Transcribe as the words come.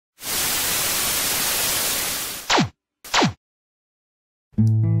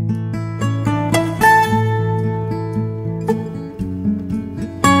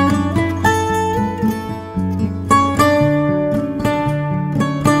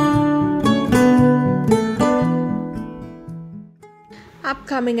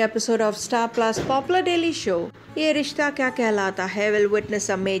upcoming episode of Star Plus popular daily show, Yeh Rishta Kehlata will witness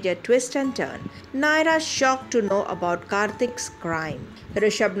a major twist and turn. Naira shocked to know about Kartik's crime.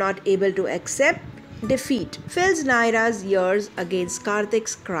 Rishabh not able to accept defeat fills Naira's ears against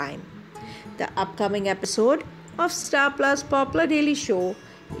Kartik's crime. The upcoming episode of Star Plus popular daily show,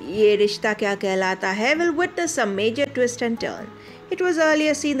 Yeh Rishta Kehlata will witness a major twist and turn. It was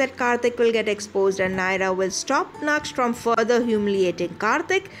earlier seen that Kartik will get exposed and Naira will stop Naksh from further humiliating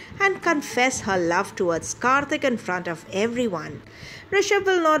Kartik and confess her love towards Kartik in front of everyone. Rishabh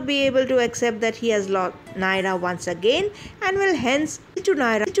will not be able to accept that he has lost Naira once again and will hence tell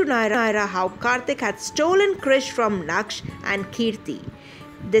to Naira how Kartik had stolen Krish from Naksh and Kirti.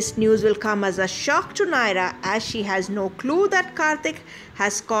 This news will come as a shock to Naira as she has no clue that Kartik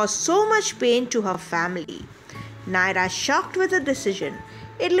has caused so much pain to her family. Naira shocked with the decision.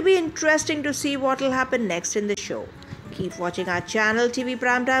 It'll be interesting to see what will happen next in the show. Keep watching our channel TV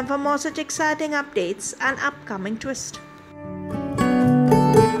Primetime for more such exciting updates and upcoming twists.